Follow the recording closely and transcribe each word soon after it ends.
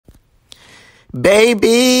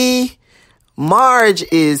Baby, Marge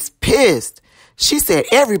is pissed. She said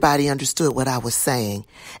everybody understood what I was saying.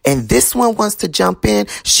 And this one wants to jump in.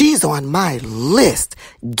 She's on my list.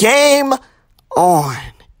 Game on.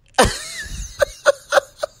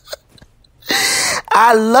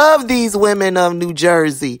 I love these women of New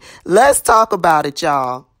Jersey. Let's talk about it,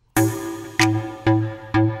 y'all.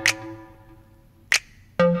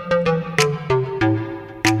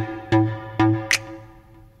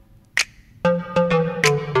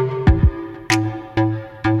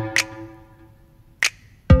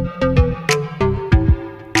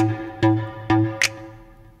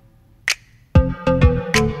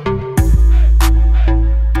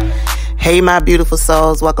 Hey, my beautiful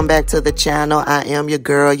souls. Welcome back to the channel. I am your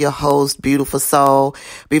girl, your host, Beautiful Soul.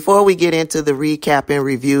 Before we get into the recap and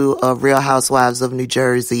review of Real Housewives of New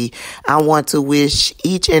Jersey, I want to wish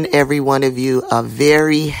each and every one of you a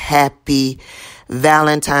very happy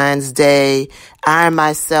Valentine's Day. I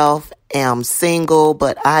myself am single,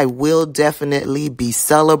 but I will definitely be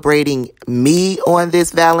celebrating me on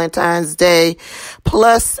this Valentine's Day.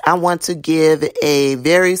 Plus, I want to give a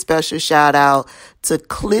very special shout out to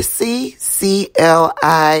Clissy,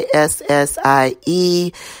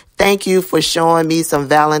 CLISSIE. Thank you for showing me some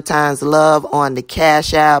Valentine's love on the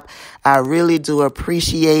CashApp. I really do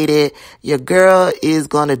appreciate it. Your girl is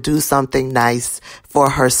going to do something nice for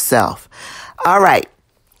herself. All right,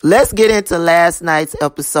 let's get into last night's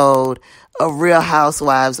episode of Real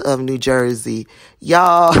Housewives of New Jersey.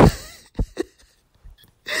 Y'all,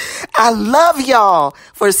 I love y'all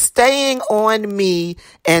for staying on me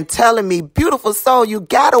and telling me, beautiful soul, you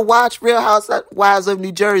gotta watch Real Housewives of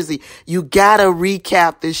New Jersey. You gotta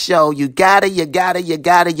recap the show. You gotta.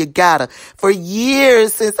 For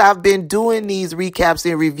years since I've been doing these recaps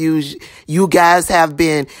and reviews, you guys have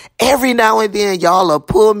been, every now and then, y'all will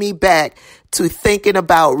pull me back to thinking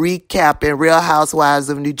about recapping Real Housewives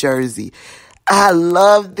of New Jersey. I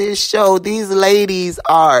love this show. These ladies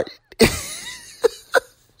are...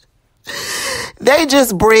 They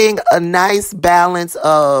just bring a nice balance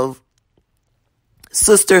of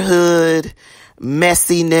sisterhood,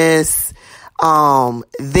 messiness.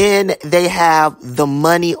 Then they have the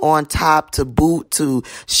money on top to boot to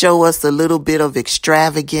show us a little bit of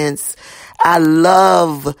extravagance. I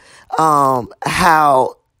love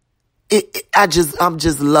how I'm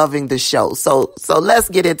just loving the show. So let's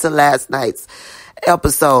get into last night's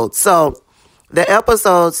episode. So the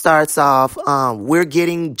episode starts off, we're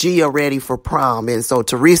getting Gia ready for prom. And so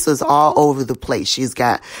Teresa's all over the place. She's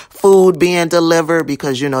got food being delivered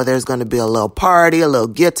because, there's going to be a little party, a little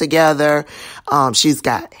get together. She's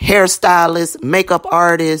got hairstylists, makeup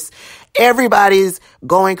artists. Everybody's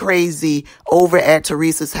going crazy over at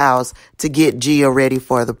Teresa's house to get Gia ready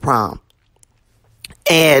for the prom.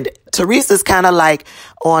 And Teresa's kind of like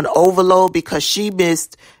on overload because she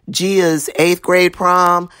missed Gia's 8th grade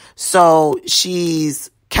prom. So she's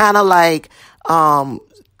kind of like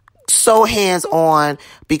so hands-on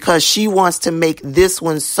because she wants to make this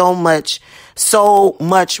one so much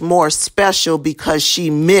more special because she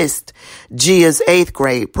missed Gia's 8th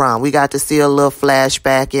grade prom. We got to see a little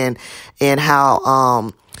flashback in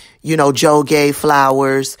how Joe gave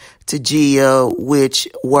flowers to Gia, which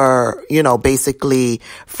were, basically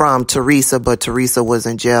from Teresa, but Teresa was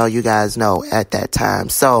in jail, you guys know, at that time.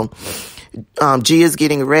 So, Gia's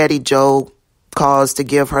getting ready. Joe calls to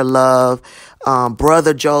give her love.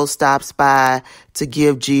 Brother Joe stops by to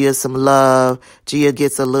give Gia some love. Gia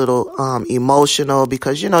gets a little, emotional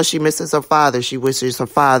because, she misses her father. She wishes her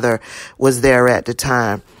father was there at the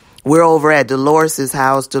time. We're over at Dolores'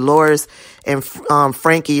 house. Dolores and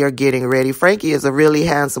Frankie are getting ready. Frankie is a really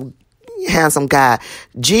handsome guy.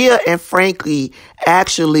 Gia and Frankie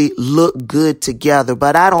actually look good together,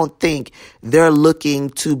 but I don't think they're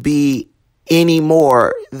looking to be any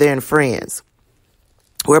more than friends.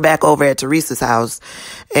 We're back over at Teresa's house,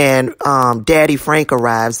 and Daddy Frank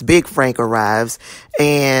arrives, Big Frank arrives,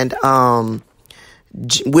 and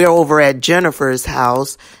we're over at Jennifer's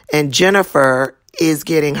house, and Jennifer is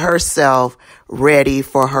getting herself ready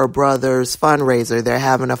for her brother's fundraiser. They're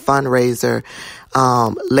having a fundraiser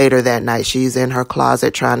later that night. She's in her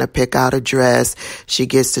closet trying to pick out a dress. She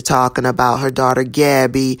gets to talking about her daughter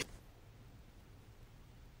Gabby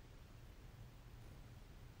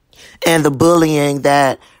and the bullying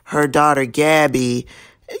that her daughter Gabby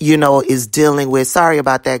is dealing with. Sorry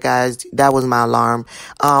about that, guys. That was my alarm.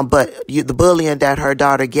 But the bullying that her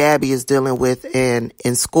daughter Gabby is dealing with in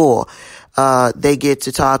school. They get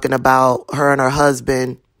to talking about her and her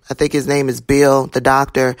husband. I think his name is Bill, the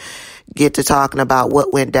doctor, get to talking about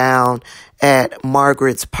what went down at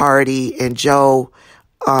Margaret's party and Joe,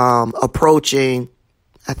 approaching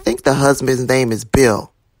I think the husband's name is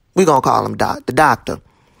Bill. We're going to call him the doctor.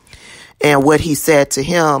 And what he said to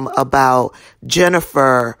him about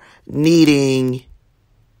Jennifer needing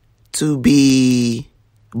to be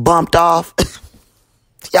bumped off.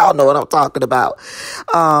 Y'all know what I'm talking about.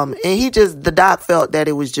 And the doc felt that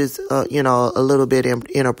it was just, a little bit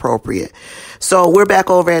inappropriate. So we're back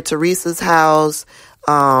over at Teresa's house.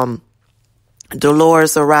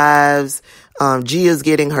 Dolores arrives. Gia's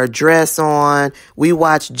getting her dress on. We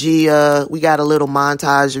watch Gia. We got a little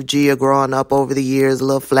montage of Gia growing up over the years, a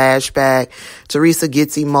little flashback. Teresa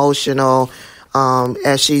gets emotional,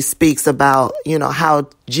 as she speaks about, how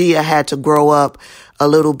Gia had to grow up a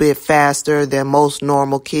little bit faster than most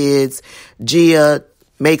normal kids. Gia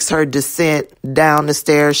makes her descent down the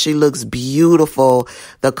stairs. She looks beautiful.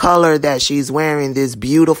 The color that she's wearing, this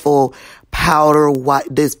beautiful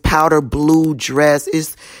this powder blue dress,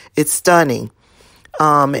 it's stunning.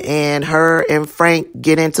 And her and Frank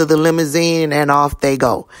get into the limousine and off they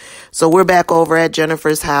go. So we're back over at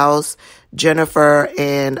Jennifer's house. Jennifer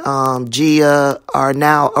and Gia are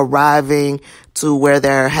now arriving to where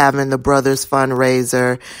they're having the brothers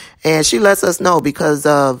fundraiser. And she lets us know because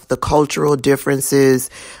of the cultural differences,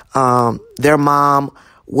 their mom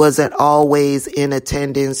wasn't always in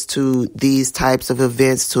attendance to these types of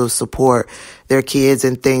events to support their kids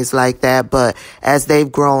and things like that. But as they've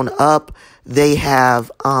grown up, they have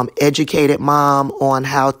educated mom on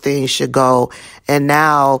how things should go. And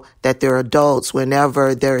now that they're adults,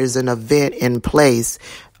 whenever there is an event in place,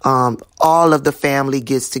 all of the family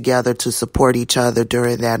gets together to support each other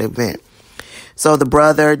during that event. So the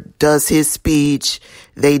brother does his speech.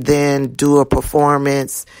 They then do a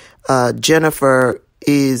performance. Jennifer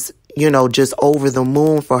is, just over the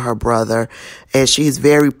moon for her brother. And she's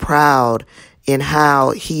very proud in how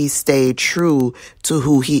he stayed true to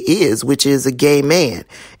who he is, which is a gay man.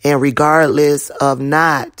 And regardless of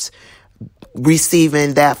not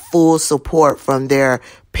receiving that full support from their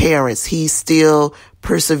parents, he still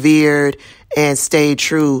persevered and stayed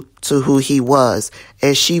true to who he was.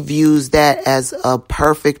 And she views that as a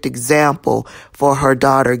perfect example for her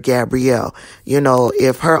daughter, Gabrielle.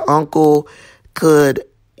 If her uncle could,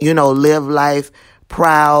 live life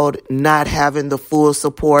proud, not having the full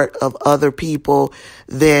support of other people,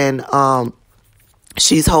 then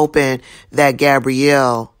she's hoping that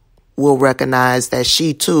Gabrielle will recognize that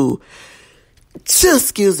she too can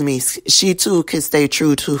stay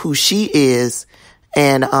true to who she is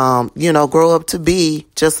and, grow up to be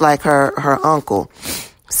just like her uncle.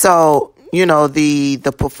 So,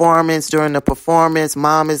 the performance, during the performance,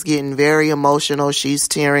 mom is getting very emotional. She's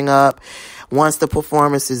tearing up. Once the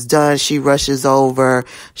performance is done, she rushes over.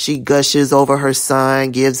 She gushes over her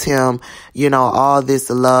son, gives him, all this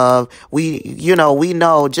love. We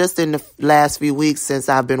know just in the last few weeks since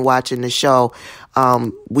I've been watching the show,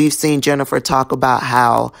 we've seen Jennifer talk about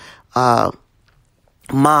how,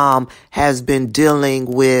 mom has been dealing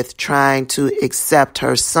with trying to accept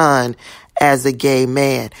her son as a gay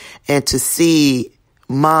man, and to see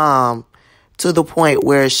mom to the point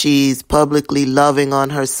where she's publicly loving on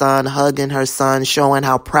her son, hugging her son, showing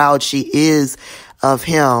how proud she is of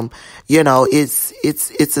him.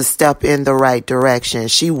 It's a step in the right direction.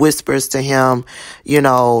 She whispers to him,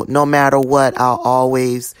 no matter what, I'll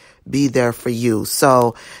always be there for you.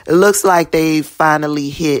 So it looks like they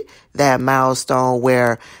finally hit that milestone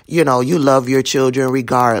where, you love your children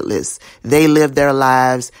regardless. They live their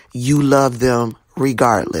lives. You love them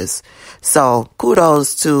regardless. So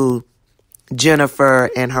kudos to Jennifer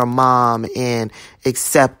and her mom in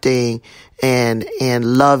accepting and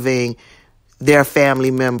loving their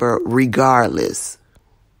family member regardless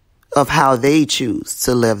of how they choose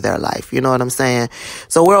to live their life. You know what I'm saying?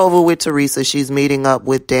 So we're over with Teresa. She's meeting up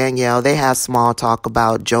with Danielle. They have small talk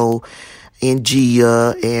about Joe and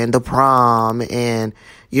Gia and the prom and,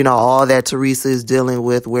 all that Teresa is dealing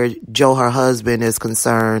with where Joe, her husband, is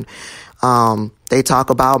concerned. They talk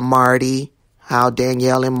about Marty, how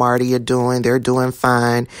Danielle and Marty are doing. They're doing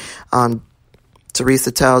fine.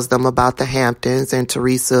 Teresa tells them about the Hamptons, and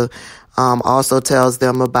Teresa also tells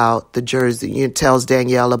them about the Jersey, tells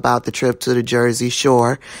Danielle about the trip to the Jersey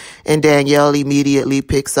Shore. And Danielle immediately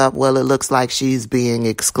picks up, well, it looks like she's being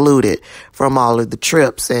excluded from all of the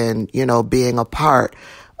trips and, being a part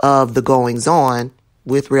of the goings on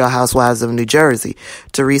with Real Housewives of New Jersey.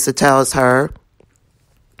 Teresa tells her,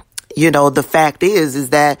 the fact is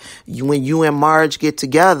that when you and Marge get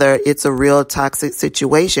together, it's a real toxic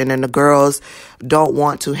situation, and the girls don't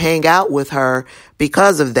want to hang out with her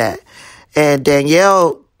because of that. And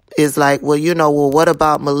Danielle is like, well, what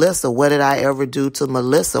about Melissa? What did I ever do to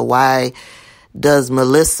Melissa? Why does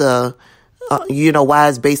Melissa why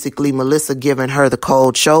is basically Melissa giving her the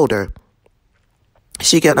cold shoulder.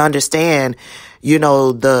 She can understand,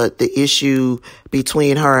 the issue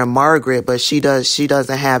between her and Margaret, but she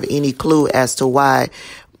doesn't have any clue as to why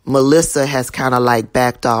Melissa has kind of like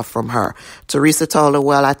backed off from her. Teresa told her,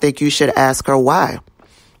 well, I think you should ask her why.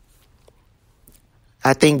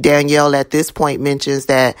 I think Danielle at this point mentions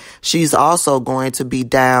that she's also going to be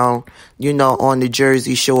down, on the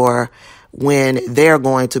Jersey Shore when they're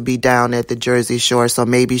going to be down at the Jersey Shore. So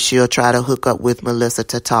maybe she'll try to hook up with Melissa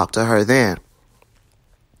to talk to her then.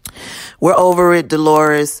 We're over at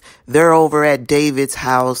Dolores. They're over at David's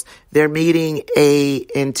house. They're meeting a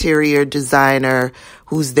interior designer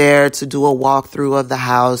who's there to do a walkthrough of the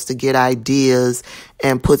house to get ideas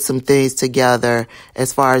and put some things together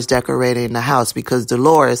as far as decorating the house, because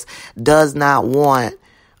Dolores does not want,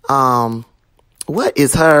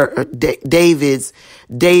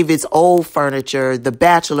 David's old furniture, the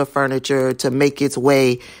bachelor furniture, to make its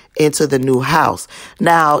way into the new house.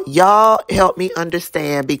 Now, y'all help me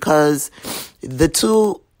understand, because the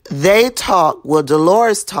two,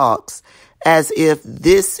 Dolores talks as if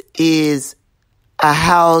this is a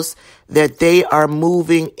house that they are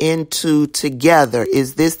moving into together.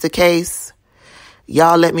 Is this the case?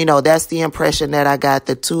 Y'all let me know. That's the impression that I got.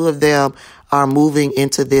 The two of them are moving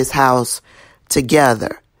into this house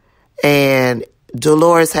together. And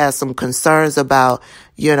Dolores has some concerns about,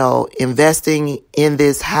 investing in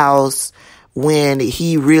this house when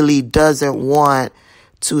he really doesn't want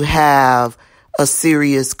to have a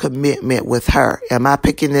serious commitment with her. Am I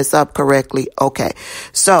picking this up correctly? Okay.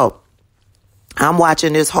 So I'm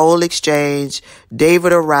watching this whole exchange.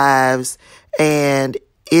 David arrives, and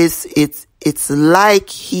it's like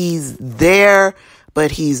he's there,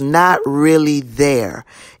 but he's not really there.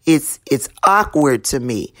 It's awkward to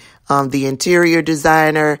me. The interior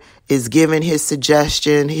designer is giving his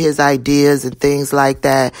suggestion, his ideas and things like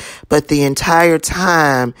that. But the entire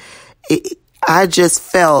time, I just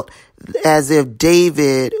felt as if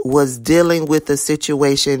David was dealing with a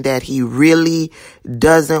situation that he really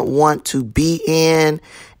doesn't want to be in.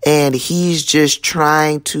 And he's just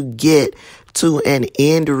trying to get to an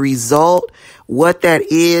end result. What that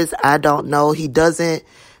is, I don't know. He doesn't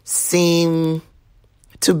seem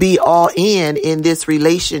to be all in this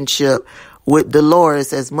relationship with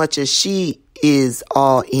Dolores as much as she is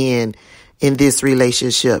all in this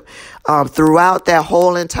relationship. Throughout that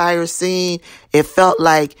whole entire scene, it felt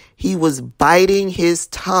like he was biting his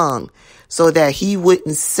tongue so that he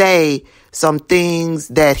wouldn't say some things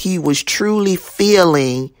that he was truly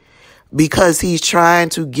feeling, because he's trying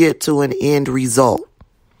to get to an end result.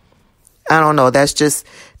 I don't know. That's just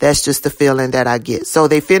the feeling that I get. So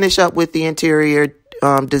they finish up with the interior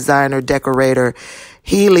designer, decorator.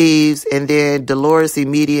 He leaves, and then Dolores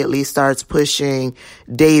immediately starts pushing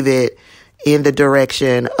David in the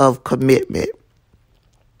direction of commitment.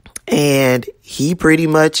 And he pretty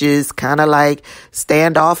much is kind of like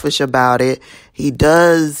standoffish about it. He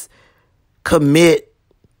does commit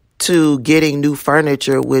to getting new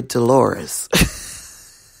furniture with Dolores.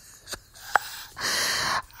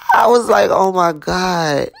 I was like, oh my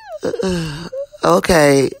God.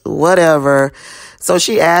 Okay, whatever. So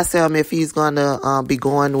she asked him if he's going to be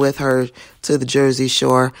going with her to the Jersey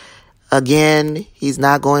Shore. Again, he's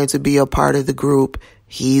not going to be a part of the group.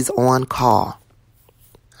 He's on call.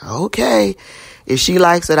 Okay. If she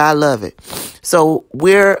likes it, I love it. So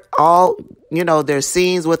we're all, there's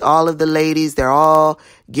scenes with all of the ladies. They're all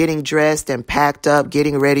getting dressed and packed up,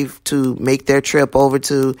 getting ready to make their trip over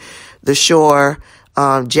to the shore.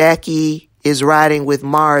 Jackie is riding with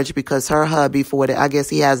Marge because her hubby, I guess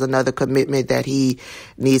he has another commitment that he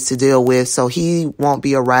needs to deal with. So he won't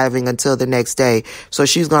be arriving until the next day. So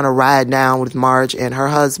she's going to ride down with Marge and her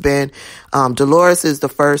husband. Dolores is the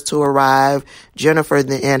first to arrive. Jennifer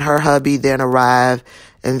and her hubby then arrive.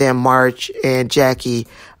 And then Marge and Jackie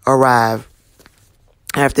arrive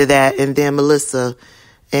after that. And then Melissa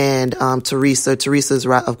and Teresa. Teresa's,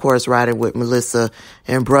 of course, riding with Melissa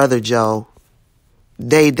and Brother Joe.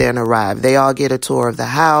 They then arrive. They all get a tour of the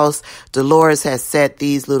house. Dolores has set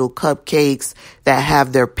these little cupcakes that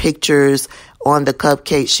have their pictures on the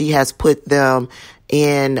cupcakes. She has put them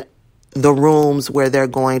in the rooms where they're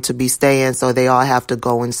going to be staying, so they all have to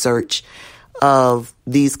go in search of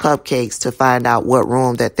these cupcakes to find out what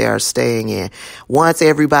room that they're staying in. Once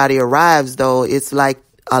everybody arrives, though, it's like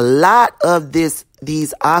a lot of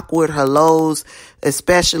these awkward hellos,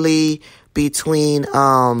 especially between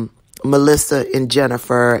Melissa and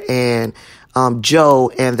Jennifer and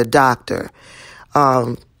Joe and the doctor.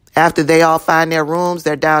 After they all find their rooms,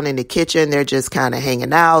 they're down in the kitchen. They're just kind of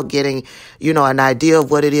hanging out, getting, an idea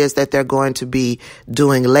of what it is that they're going to be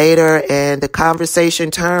doing later. And the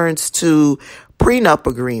conversation turns to prenup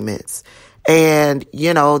agreements. And,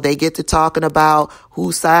 they get to talking about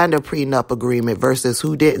who signed a prenup agreement versus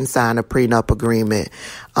who didn't sign a prenup agreement.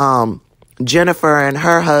 Jennifer and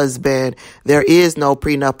her husband, there is no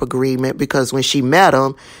prenup agreement because when she met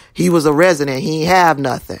him, he was a resident. He ain't have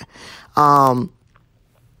nothing.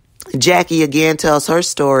 Jackie again tells her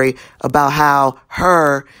story about how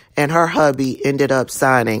her and her hubby ended up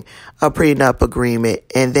signing a prenup agreement.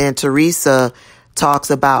 And then Teresa talks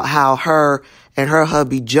about how her and her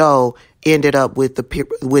hubby Joe ended up with the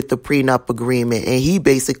prenup agreement. And he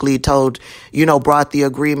basically brought the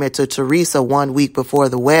agreement to Teresa 1 week before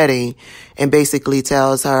the wedding and basically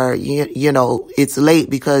tells her, it's late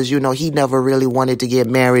because, he never really wanted to get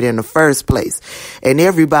married in the first place. And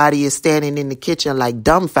everybody is standing in the kitchen like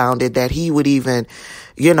dumbfounded that he would even,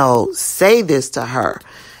 say this to her.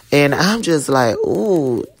 And I'm just like,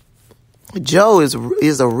 ooh, Joe is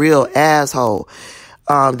a real asshole.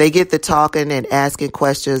 They get to talking and asking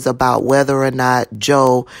questions about whether or not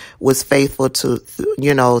Joe was faithful to,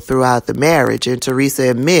 throughout the marriage. And Teresa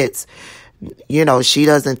admits, she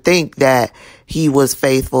doesn't think that he was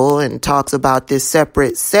faithful and talks about this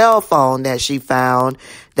separate cell phone that she found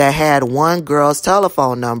that had one girl's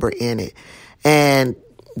telephone number in it. And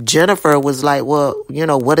Jennifer was like, well,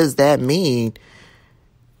 what does that mean?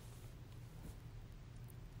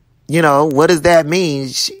 What does that mean?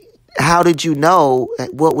 How did you know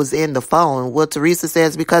what was in the phone? Well, Teresa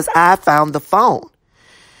says, because I found the phone.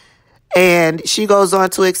 And she goes on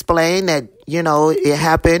to explain that, it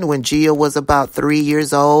happened when Gia was about 3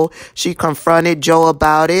 years old. She confronted Joe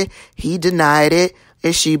about it. He denied it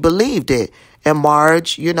and she believed it. And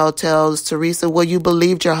Marge, tells Teresa, well, you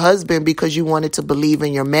believed your husband because you wanted to believe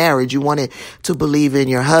in your marriage. You wanted to believe in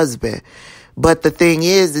your husband. But the thing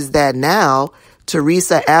is that now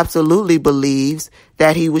Teresa absolutely believes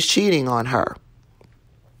that he was cheating on her.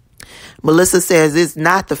 Melissa says it's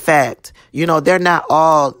not the fact. They're not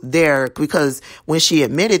all there because when she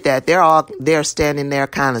admitted that, they're standing there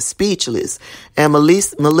kind of speechless. And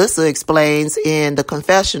Melissa explains in the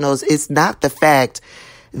confessionals, it's not the fact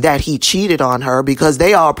that he cheated on her because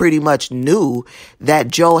they all pretty much knew that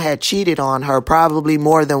Joe had cheated on her probably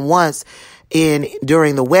more than once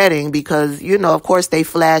during the wedding because, of course, they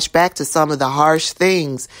flash back to some of the harsh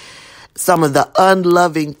things, some of the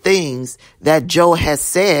unloving things that Joe has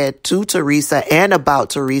said to Teresa and about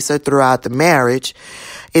Teresa throughout the marriage.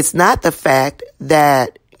 It's not the fact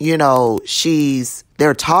that,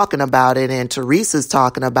 they're talking about it and Teresa's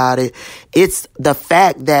talking about it. It's the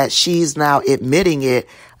fact that she's now admitting it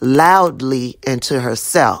loudly and to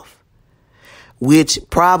herself, which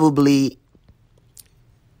probably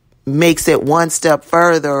makes it one step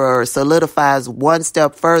further or solidifies one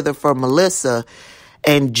step further for Melissa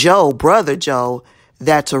and Joe, brother Joe,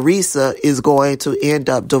 that Teresa is going to end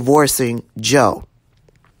up divorcing Joe.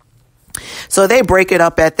 So they break it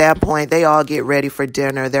up at that point. They all get ready for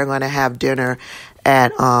dinner. They're going to have dinner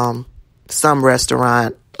at some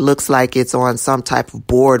restaurant. Looks like it's on some type of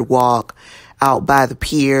boardwalk out by the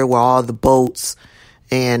pier where all the boats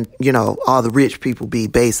and, all the rich people be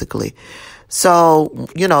basically. So,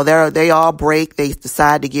 they all break. They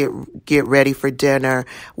decide to get ready for dinner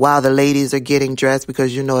while the ladies are getting dressed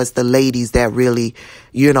because, it's the ladies that really,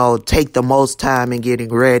 take the most time in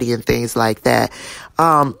getting ready and things like that.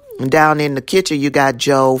 Down in the kitchen, you got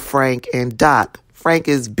Joe, Frank, and Doc. Frank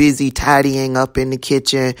is busy tidying up in the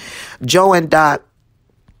kitchen. Joe and Doc,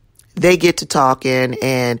 they get to talking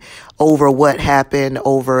and over what happened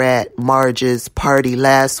over at Marge's party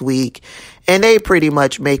last week. And they pretty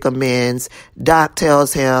much make amends. Doc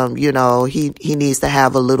tells him, he needs to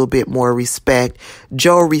have a little bit more respect.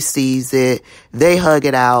 Joe receives it. They hug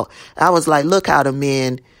it out. I was like, look how the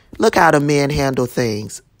men handle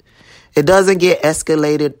things. It doesn't get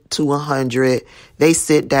escalated to 100. They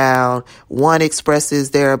sit down. One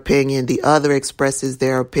expresses their opinion. The other expresses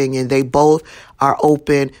their opinion. They both are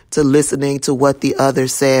open to listening to what the other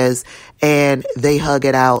says, and they hug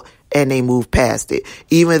it out and they move past it.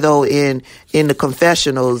 Even though in the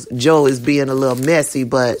confessionals, Joe is being a little messy,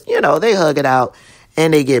 but, they hug it out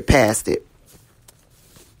and they get past it.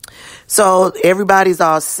 So everybody's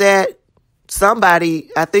all set. Somebody,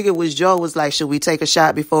 I think it was Joe, was like, should we take a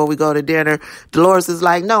shot before we go to dinner? Dolores is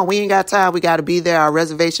like, no, we ain't got time. We got to be there. Our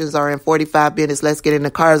reservations are in 45 minutes. Let's get in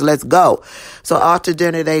the cars. Let's go. So off to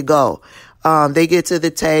dinner they go. They get to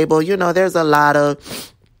the table. There's a lot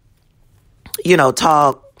of,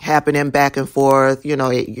 talk happening back and forth,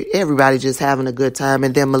 everybody just having a good time.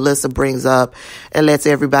 And then Melissa brings up and lets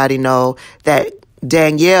everybody know that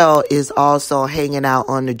Danielle is also hanging out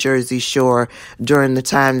on the Jersey Shore during the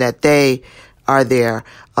time that they are there.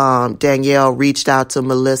 Danielle reached out to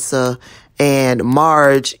Melissa, and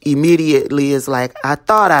Marge immediately is like, I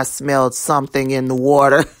thought I smelled something in the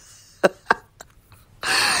water.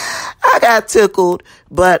 I got tickled,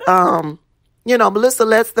 but, Melissa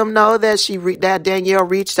lets them know that that Danielle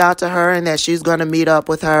reached out to her and that she's going to meet up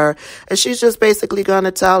with her. And she's just basically going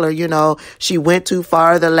to tell her, she went too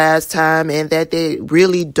far the last time and that they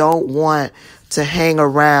really don't want to hang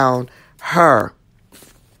around her.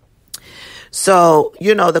 So,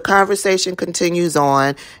 the conversation continues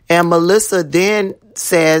on, and Melissa then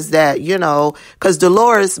says that, because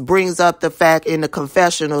Dolores brings up the fact in the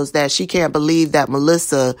confessionals that she can't believe that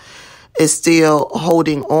Melissa is still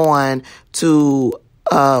holding on to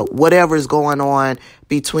whatever's going on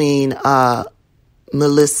between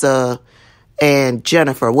Melissa and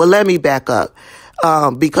Jennifer. Well, let me back up.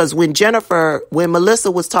 Because when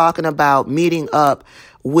Melissa was talking about meeting up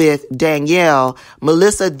with Danielle,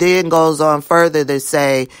 Melissa then goes on further to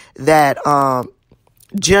say that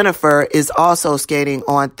Jennifer is also skating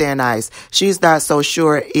on thin ice. She's not so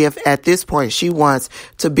sure if at this point she wants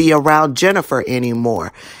to be around Jennifer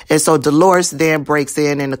anymore. And so Dolores then breaks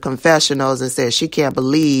in the confessionals and says she can't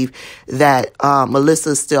believe that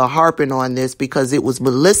Melissa's still harping on this, because it was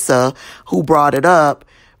Melissa who brought it up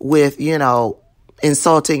with,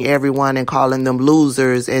 insulting everyone and calling them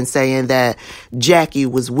losers and saying that Jackie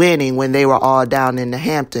was winning when they were all down in the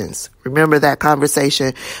Hamptons. Remember that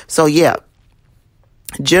conversation? So yeah,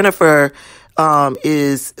 Jennifer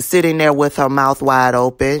is sitting there with her mouth wide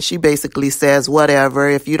open. She basically says, whatever,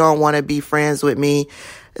 if you don't want to be friends with me,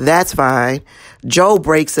 that's fine. Joe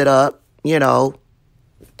breaks it up,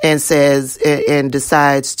 and says and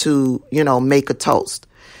decides to, make a toast.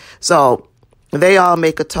 So they all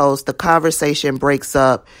make a toast. The conversation breaks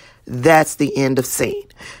up. That's the end of scene.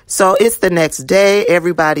 So it's the next day.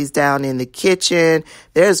 Everybody's down in the kitchen.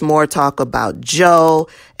 There's more talk about Joe.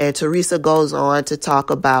 And Teresa goes on to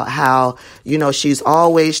talk about how, she's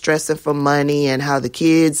always stressing for money and how the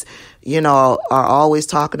kids, are always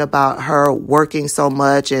talking about her working so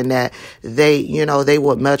much and that they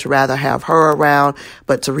would much rather have her around.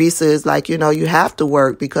 But Teresa is like, you have to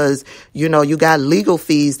work because, you got legal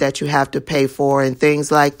fees that you have to pay for and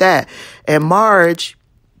things like that. And Marge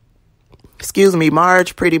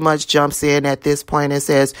pretty much jumps in at this point and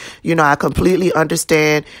says, I completely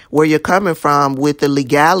understand where you're coming from with the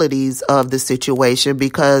legalities of the situation,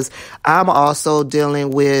 because I'm also dealing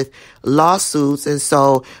with lawsuits. And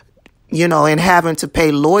so, and having to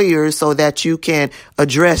pay lawyers so that you can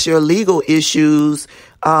address your legal issues,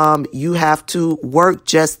 you have to work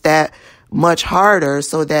just that much harder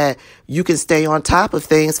so that you can stay on top of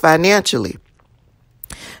things financially.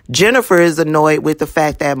 Jennifer is annoyed with the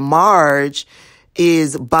fact that Marge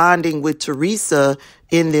is bonding with Teresa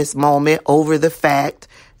in this moment over the fact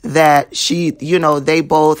that they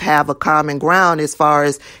both have a common ground as far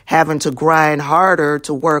as having to grind harder,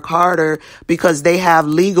 to work harder, because they have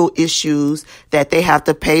legal issues that they have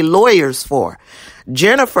to pay lawyers for.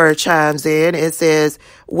 Jennifer chimes in and says,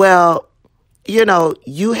 well,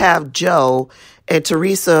 you have Joe and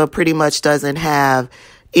Teresa pretty much doesn't have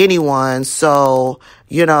anyone. So,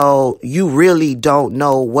 you really don't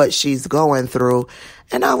know what she's going through.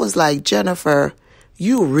 And I was like, Jennifer,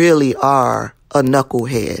 you really are a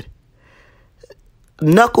knucklehead.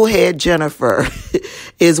 Knucklehead Jennifer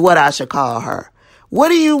is what I should call her. What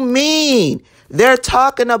do you mean? They're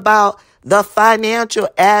talking about the financial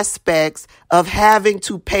aspects of having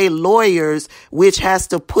to pay lawyers, which has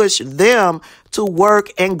to push them to work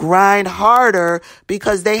and grind harder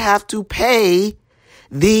because they have to pay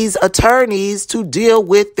these attorneys to deal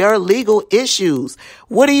with their legal issues.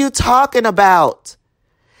 What are you talking about?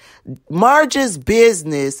 Marge's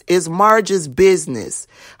business is Marge's business.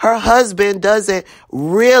 Her husband doesn't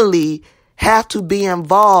really have to be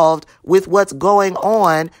involved with what's going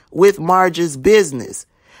on with Marge's business.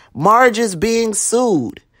 Marge is being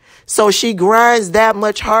sued. So she grinds that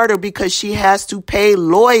much harder because she has to pay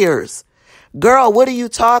lawyers. Girl, what are you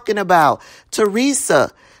talking about?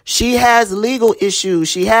 Teresa, she has legal issues.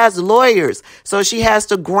 She has lawyers. So she has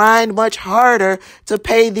to grind much harder to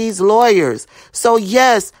pay these lawyers. So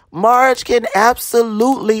yes, Marge can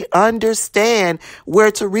absolutely understand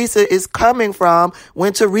where Teresa is coming from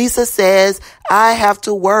when Teresa says, I have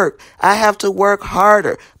to work. I have to work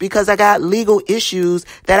harder because I got legal issues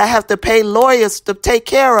that I have to pay lawyers to take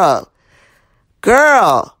care of.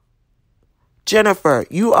 Girl, Jennifer,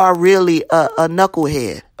 you are really a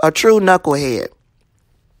knucklehead, a true knucklehead.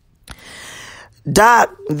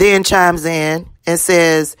 Doc then chimes in and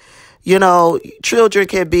says, children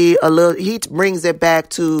can be he brings it back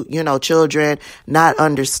to, children not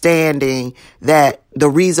understanding that the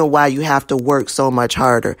reason why you have to work so much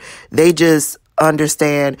harder. They just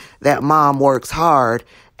understand that mom works hard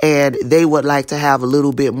and they would like to have a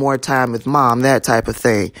little bit more time with mom, that type of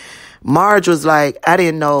thing. Marge was like, I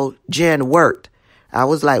didn't know Jen worked. I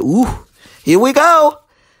was like, ooh, here we go.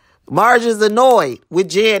 Marge is annoyed with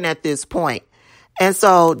Jen at this point. And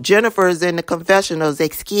so Jennifer's in the confessionals.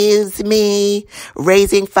 Excuse me,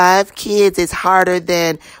 raising 5 kids is harder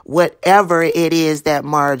than whatever it is that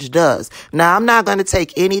Marge does. Now, I'm not going to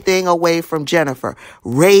take anything away from Jennifer.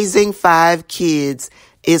 Raising 5 kids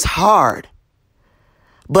is hard.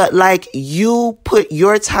 But like you put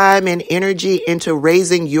your time and energy into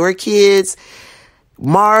raising your kids,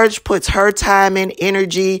 Marge puts her time and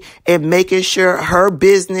energy in making sure her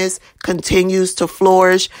business continues to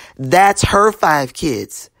flourish. That's her 5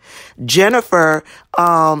 kids. Jennifer,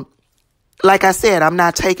 like I said, I'm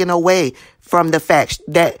not taking away from the fact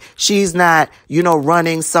that she's not,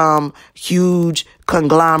 running some huge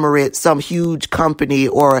conglomerate, some huge company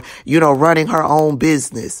or, running her own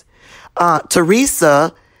business.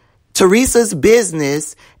 Teresa's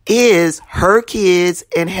business is her kids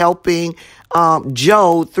and helping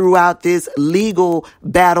Joe throughout this legal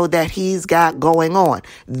battle that he's got going on.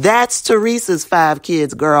 That's Teresa's 5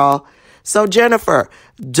 kids, girl. So Jennifer,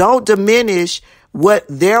 don't diminish what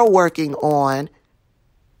they're working on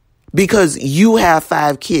because you have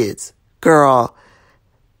 5 kids, girl.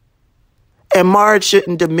 And Marge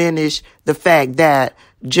shouldn't diminish the fact that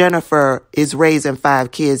Jennifer is raising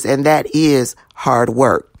 5 kids, and that is hard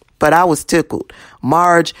work. But I was tickled.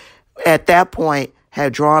 Marge, at that point,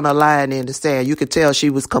 had drawn a line in the sand. You could tell she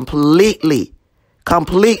was completely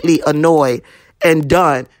annoyed and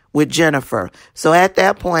done with Jennifer. So at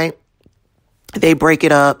that point, they break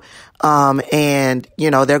it up, and,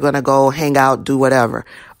 they're going to go hang out, do whatever.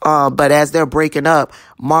 But as they're breaking up,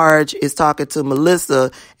 Marge is talking to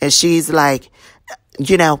Melissa, and she's like,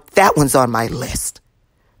 that one's on my list.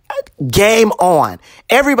 Game on.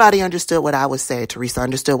 Everybody understood what I was saying. Teresa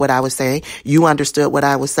understood what I was saying. You understood what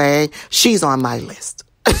I was saying. She's on my list.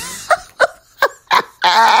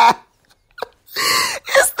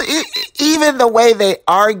 Even the way they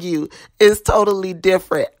argue is totally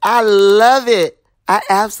different. I love it. I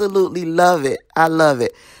absolutely love it. I love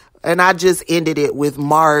it. And I just ended it with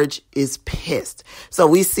Marge is pissed. So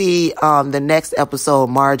we see the next episode,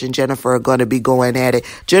 Marge and Jennifer are going to be going at it.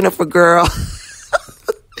 Jennifer, girl,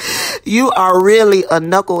 you are really a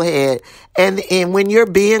knucklehead. And when you're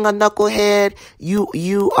being a knucklehead,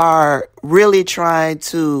 you are really trying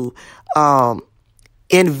to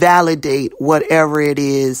invalidate whatever it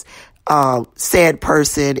is said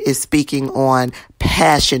person is speaking on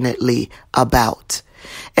passionately about.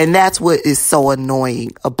 And that's what is so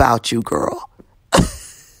annoying about you, girl.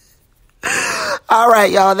 All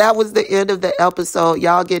right, y'all. That was the end of the episode.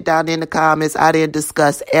 Y'all get down in the comments. I didn't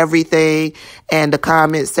discuss everything. And the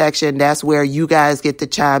comment section, that's where you guys get to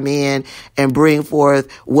chime in and bring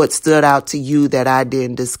forth what stood out to you that I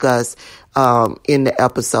didn't discuss in the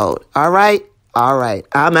episode. All right? All right.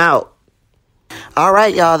 I'm out. All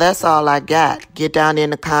right, y'all, that's all I got. Get down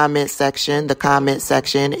in the comment section. The comment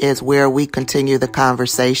section is where we continue the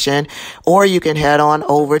conversation. Or you can head on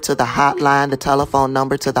over to the hotline. The telephone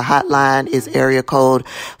number to the hotline is area code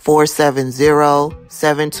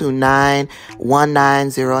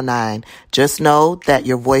 470-729-1909. Just know that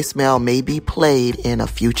your voicemail may be played in a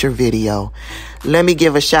future video. Let me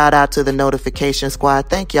give a shout out to the Notification Squad.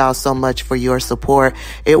 Thank y'all so much for your support.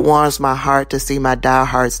 It warms my heart to see my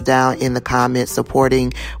diehards down in the comments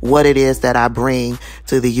supporting what it is that I bring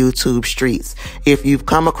to the YouTube streets. If you've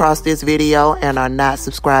come across this video and are not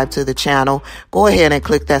subscribed to the channel, go ahead and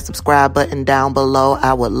click that subscribe button down below.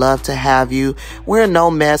 I would love to have you. We're no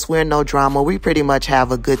mess. We're no drama. We pretty much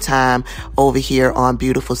have a good time over here on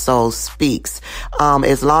Beautiful Souls Speaks.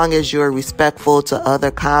 As long as you're respectful to other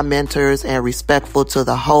commenters and respectful to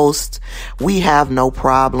the host, we have no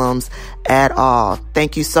problems at all.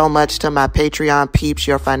 Thank you so much to my Patreon peeps.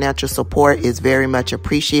 Your financial support is very much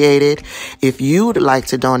appreciated. If you'd like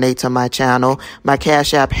to donate to my channel, my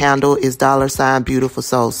Cash App handle is $Beautiful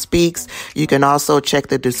Soul Speaks. You can also check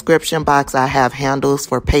the description box. I have handles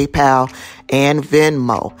for PayPal and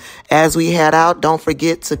Venmo. As we head out, don't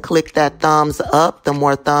forget to click that thumbs up. The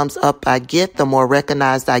more thumbs up I get, the more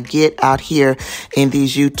recognized I get out here in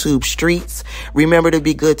these YouTube streets. Remember to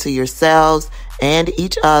be good to yourselves and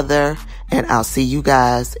each other, and I'll see you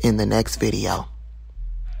guys in the next video.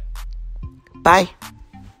 Bye.